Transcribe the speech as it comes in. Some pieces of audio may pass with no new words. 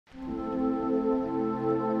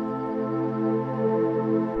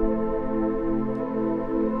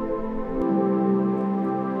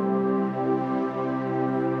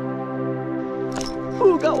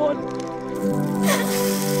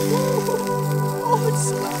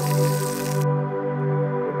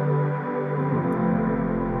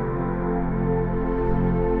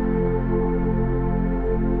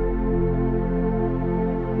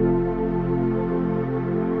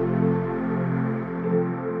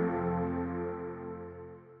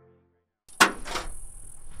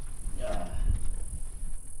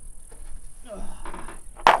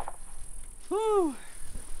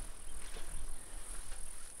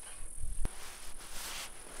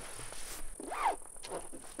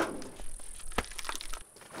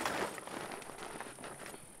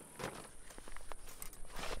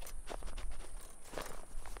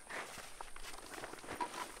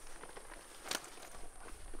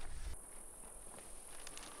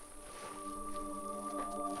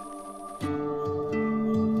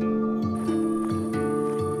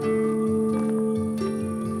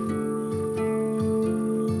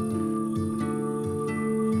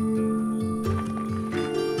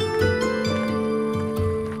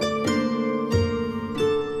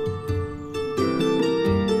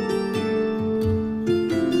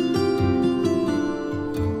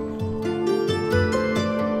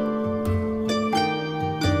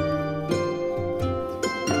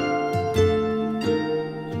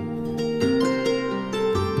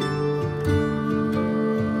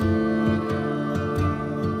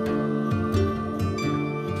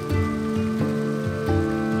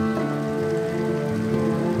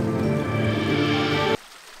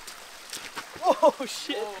Oh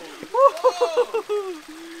shit! Whoa.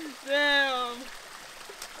 Damn!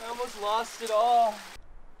 I almost lost it all.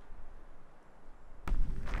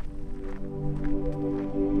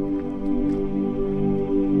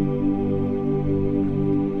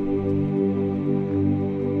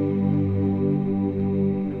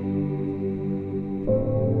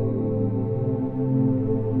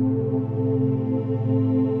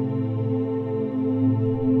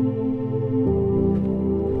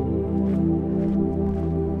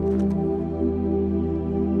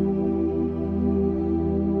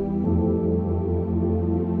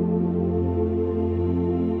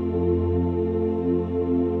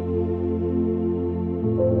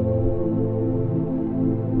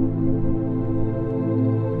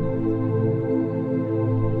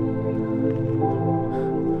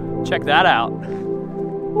 Check that out.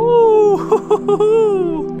 Woo!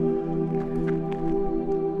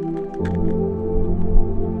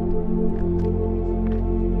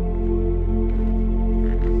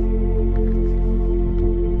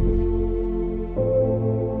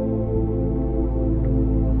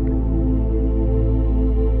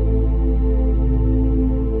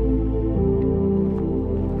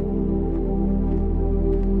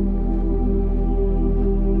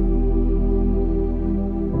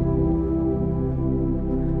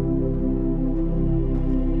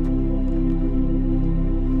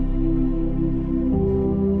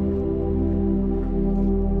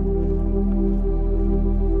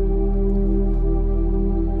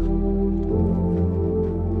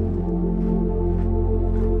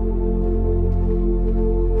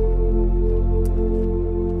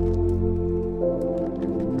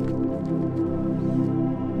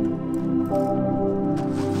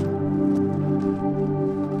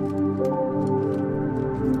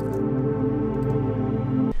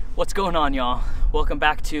 What's going on, y'all? Welcome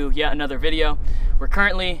back to yet another video. We're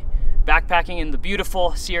currently backpacking in the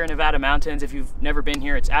beautiful Sierra Nevada mountains. If you've never been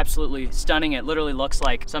here, it's absolutely stunning. It literally looks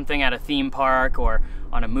like something at a theme park or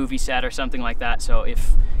on a movie set or something like that. So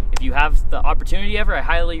if you have the opportunity ever, I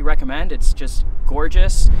highly recommend. It's just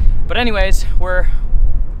gorgeous. But anyways,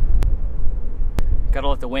 gotta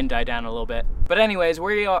let the wind die down a little bit. But anyways,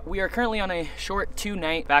 we are currently on a short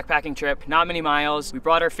 2-night backpacking trip, not many miles. We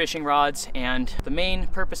brought our fishing rods, and the main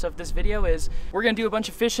purpose of this video is we're gonna do a bunch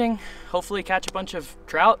of fishing, hopefully catch a bunch of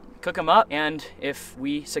trout, cook them up, and if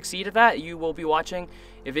we succeed at that, you will be watching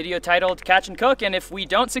a video titled Catch and Cook, and if we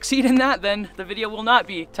don't succeed in that, then the video will not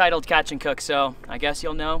be titled Catch and Cook, so I guess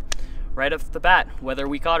you'll know right off the bat whether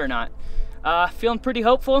we caught or not. Feeling pretty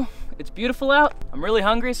hopeful. It's beautiful out. I'm really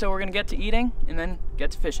hungry, so we're gonna get to eating and then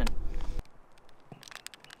get to fishing.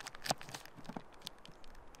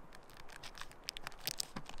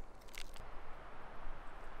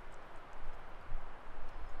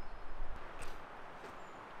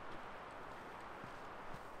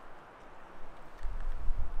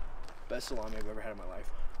 Best salami I've ever had in my life.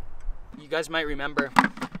 You guys might remember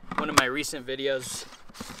one of my recent videos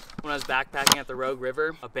when I was backpacking at the Rogue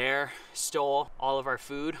River. A bear stole all of our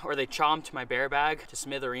food, or they chomped my bear bag to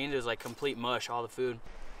smithereens. It was like complete mush, all the food.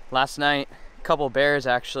 Last night, a couple bears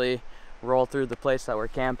actually rolled through the place that we're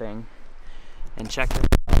camping and checked it out.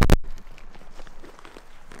 I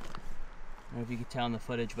don't know if you can tell in the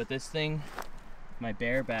footage, but this thing, my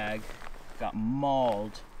bear bag, got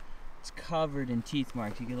mauled. It's covered in teeth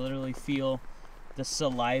marks. You can literally feel the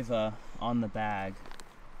saliva on the bag.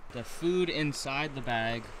 The food inside the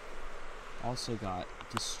bag also got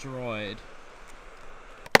destroyed.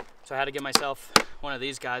 So I had to get myself one of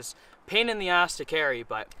these guys. Pain in the ass to carry,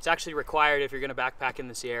 but it's actually required if you're gonna backpack in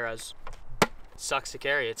the Sierras. It sucks to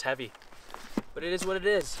carry, it's heavy. But it is what it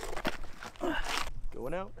is.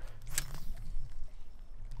 Going out.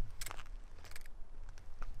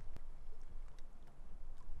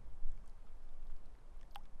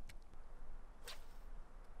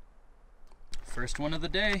 First one of the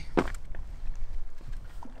day.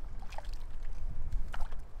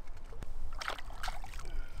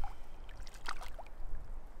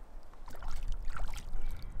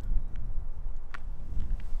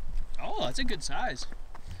 Oh, that's a good size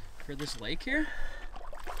for this lake here.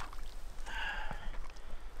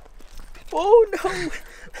 Oh no!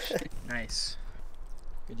 Nice.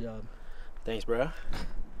 Good job. Thanks, bro.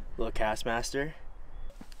 Little cast master.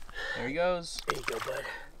 There he goes. There you go, bud.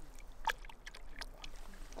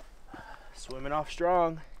 Swimming off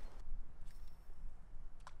strong.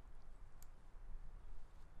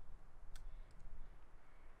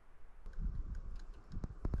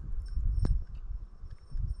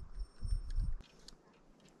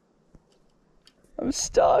 I'm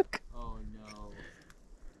stuck. Oh no.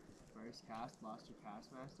 First cast, lost your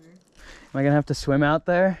cast master. Am I gonna have to swim out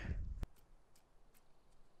there?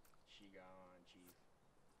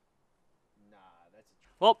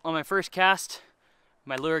 Well, on my first cast,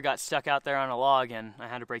 my lure got stuck out there on a log and I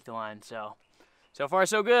had to break the line, so far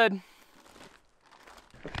so good.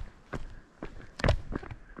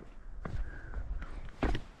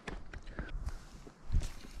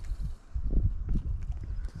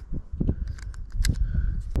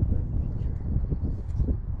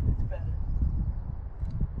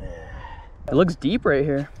 It looks deep right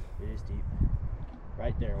here. It is deep.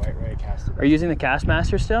 Right there, right where I cast it. Are you using the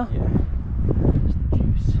Castmaster still? Yeah. Just the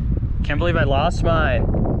juice. Can't believe I lost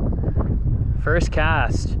mine. First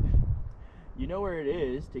cast. You know where it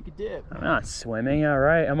is. Take a dip. I'm not swimming, all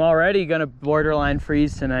right. I'm already gonna borderline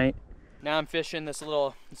freeze tonight. Now I'm fishing this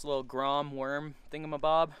little grom worm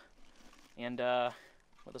thingamabob, and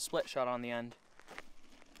with a split shot on the end.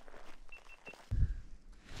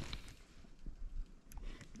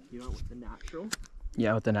 You went with the natural?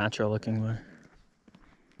 Yeah, with the natural looking lure.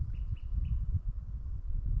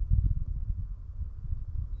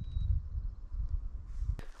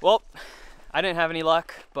 Well, I didn't have any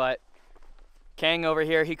luck, but Kang over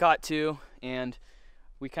here, he caught 2, and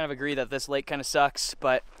we kind of agree that this lake kind of sucks,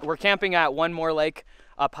 but we're camping at one more lake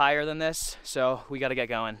up higher than this, so we got to get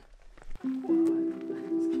going.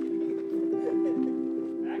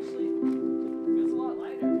 Actually, it's a lot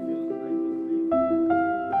lighter.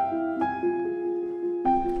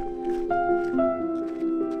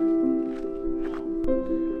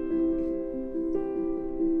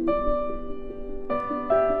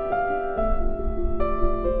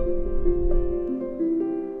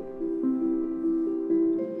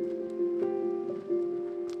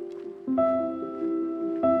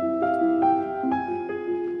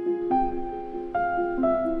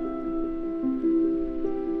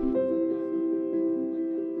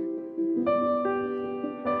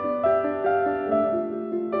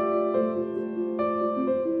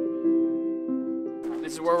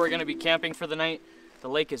 This is where we're gonna be camping for the night. The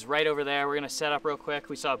lake is right over there. We're gonna set up real quick.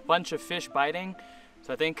 We saw a bunch of fish biting,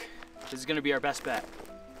 so I think this is gonna be our best bet.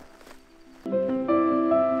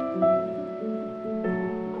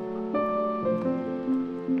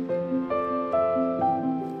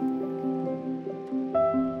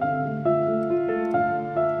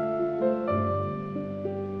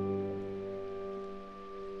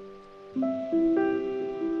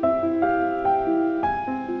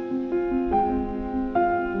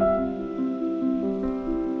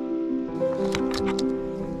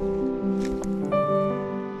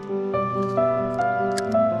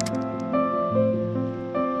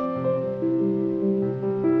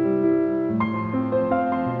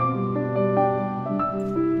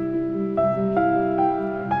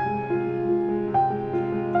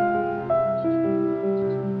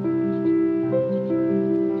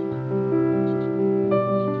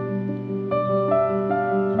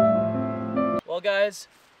 Well guys,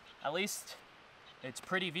 at least it's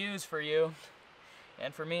pretty views for you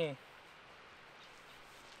and for me,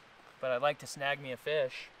 but I'd like to snag me a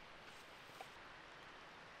fish.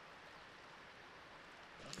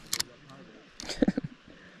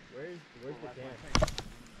 Where's the can?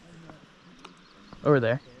 Over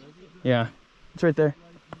there. Yeah, it's right there.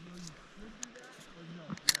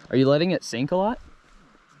 Are you letting it sink a lot?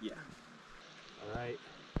 Yeah. Alright.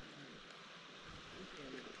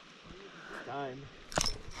 Time.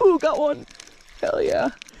 Ooh, got one. Hell yeah.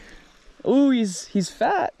 Ooh, he's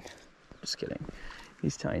fat. Just kidding.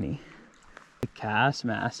 He's tiny. The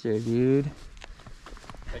Castmaster, dude.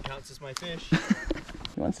 That counts as my fish.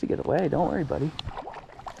 He wants to get away. Don't worry, buddy.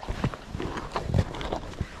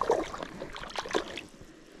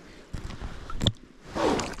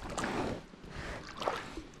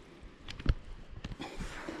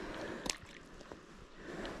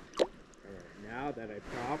 Now that I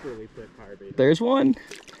properly put carbide. There's one.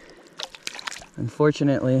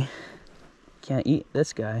 Unfortunately, can't eat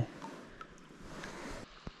this guy.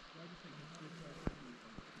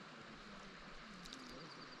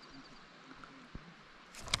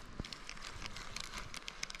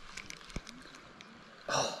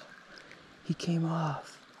 Oh, he came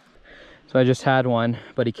off. So I just had one,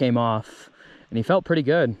 but he came off and he felt pretty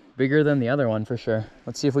good. Bigger than the other one for sure.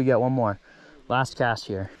 Let's see if we get one more. Last cast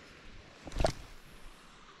here.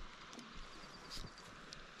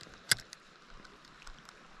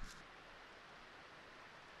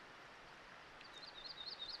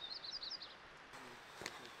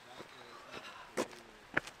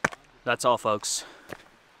 That's all, folks.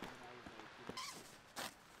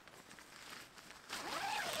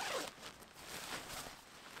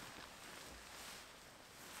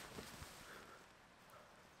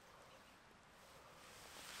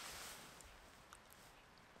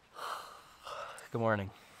 Good morning.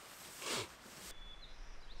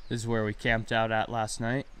 This is where we camped out at last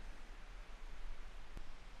night.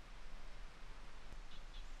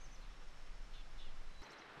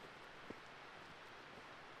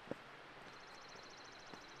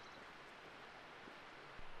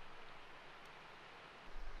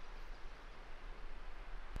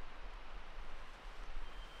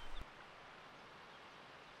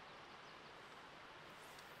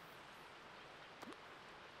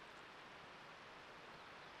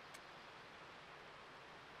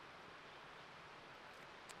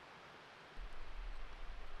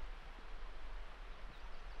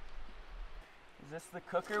 Is this the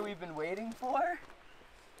cooker we've been waiting for?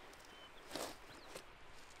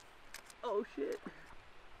 Oh shit.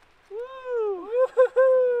 Woo!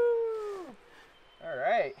 Woo-hoo-hoo! All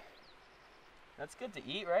right. That's good to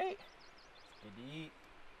eat, right? Good to eat.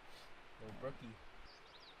 Little brookie.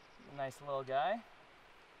 Nice little guy.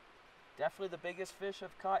 Definitely the biggest fish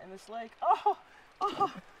I've caught in this lake. Oh!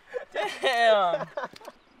 Oh! Damn! All right,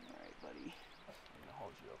 buddy. I'm gonna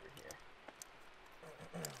hold you over here.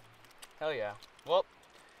 Hell yeah. Well,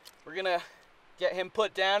 we're gonna get him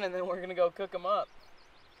put down and then we're gonna go cook him up.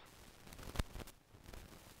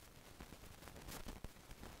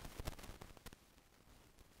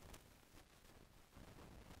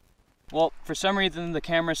 Well, for some reason the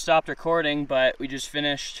camera stopped recording, but we just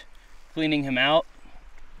finished cleaning him out.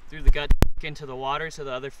 Threw the gut into the water so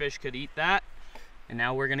the other fish could eat that. And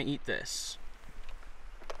now we're gonna eat this.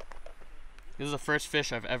 This is the first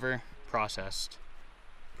fish I've ever processed.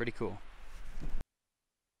 Pretty cool.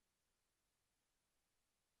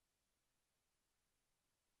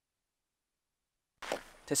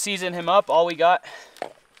 To season him up, all we got,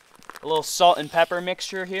 a little salt and pepper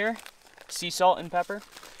mixture here, sea salt and pepper,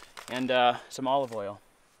 and some olive oil.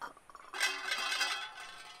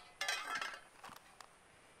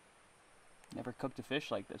 Never cooked a fish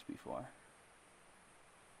like this before.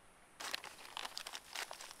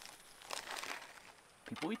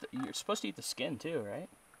 People eat you're supposed to eat the skin too, right?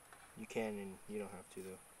 You can and you don't have to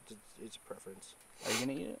though. It's a preference. Are you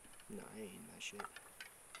gonna eat it? No, I ain't eating that shit.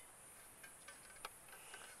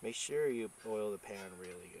 Make sure you oil the pan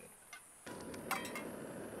really good.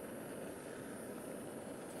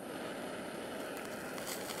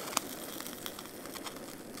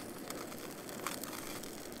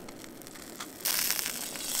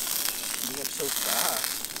 Moving up so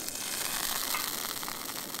fast.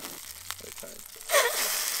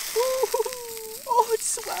 Oh,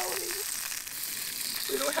 it's swelling.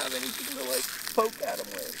 We don't have anything to like poke at him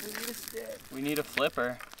with. We need a stick. We need a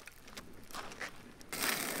flipper.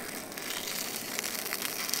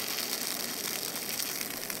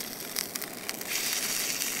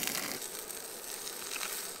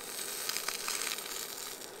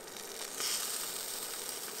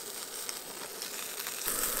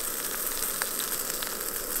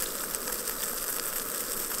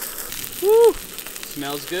 Woo!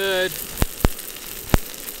 Smells good.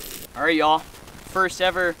 All right, y'all. First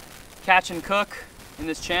ever catch and cook in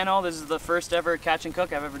this channel. This is the first ever catch and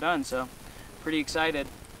cook I've ever done, so pretty excited.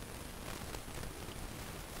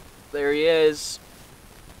 There he is.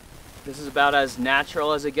 This is about as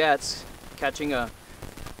natural as it gets. Catching a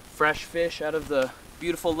fresh fish out of the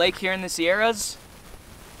beautiful lake here in the Sierras.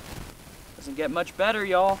 Doesn't get much better,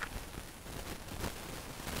 y'all.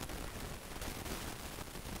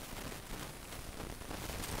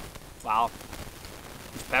 Wow,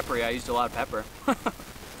 it's peppery. I used a lot of pepper.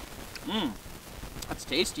 Mmm, that's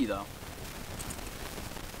tasty though.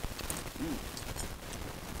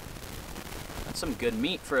 That's some good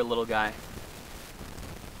meat for a little guy.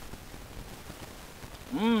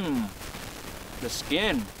 Mmm, the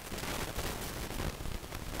skin.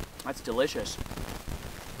 That's delicious.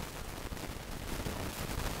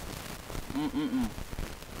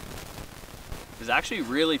 It's actually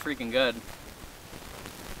really freaking good.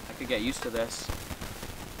 I could get used to this.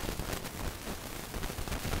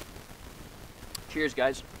 Cheers,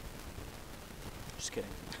 guys. Just kidding.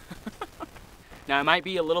 Now, I might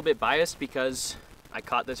be a little bit biased because I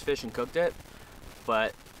caught this fish and cooked it,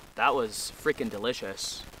 but that was freaking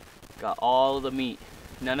delicious. Got all the meat.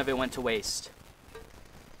 None of it went to waste.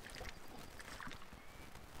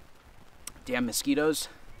 Damn mosquitoes.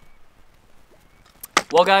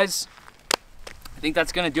 Well, guys, I think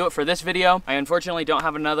that's gonna do it for this video. I unfortunately don't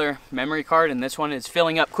have another memory card, and this one is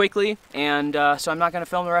filling up quickly, and so I'm not gonna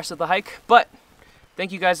film the rest of the hike, but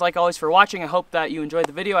thank you guys, like always, for watching. I hope that you enjoyed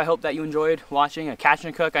the video. I hope that you enjoyed watching a catch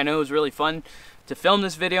and cook. I know it was really fun to film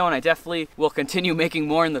this video, and I definitely will continue making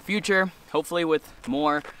more in the future, hopefully with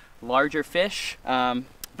more larger fish.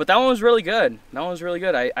 But But that one was really good. That one was really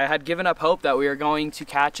good. I had given up hope that we were going to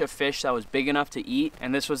catch a fish that was big enough to eat,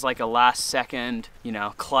 and this was like a last second, you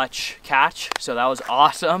know, clutch catch. So that was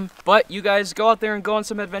awesome. But you guys go out there and go on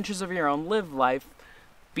some adventures of your own. Live life.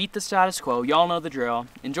 Beat the status quo. Y'all know the drill.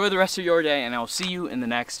 Enjoy the rest of your day, and I will see you in the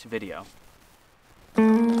next video.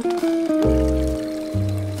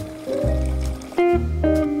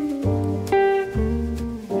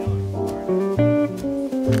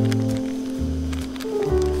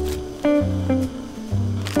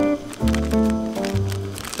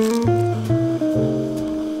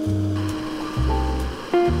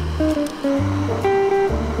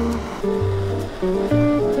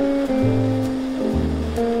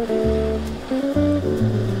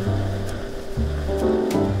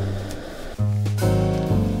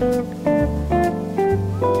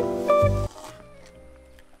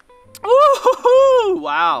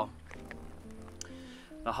 Wow.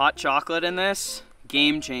 The hot chocolate in this,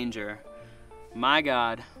 game changer. My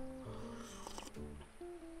God.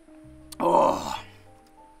 Oh,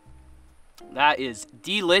 that is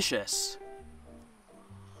delicious.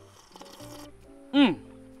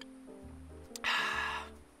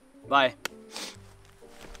 Bye.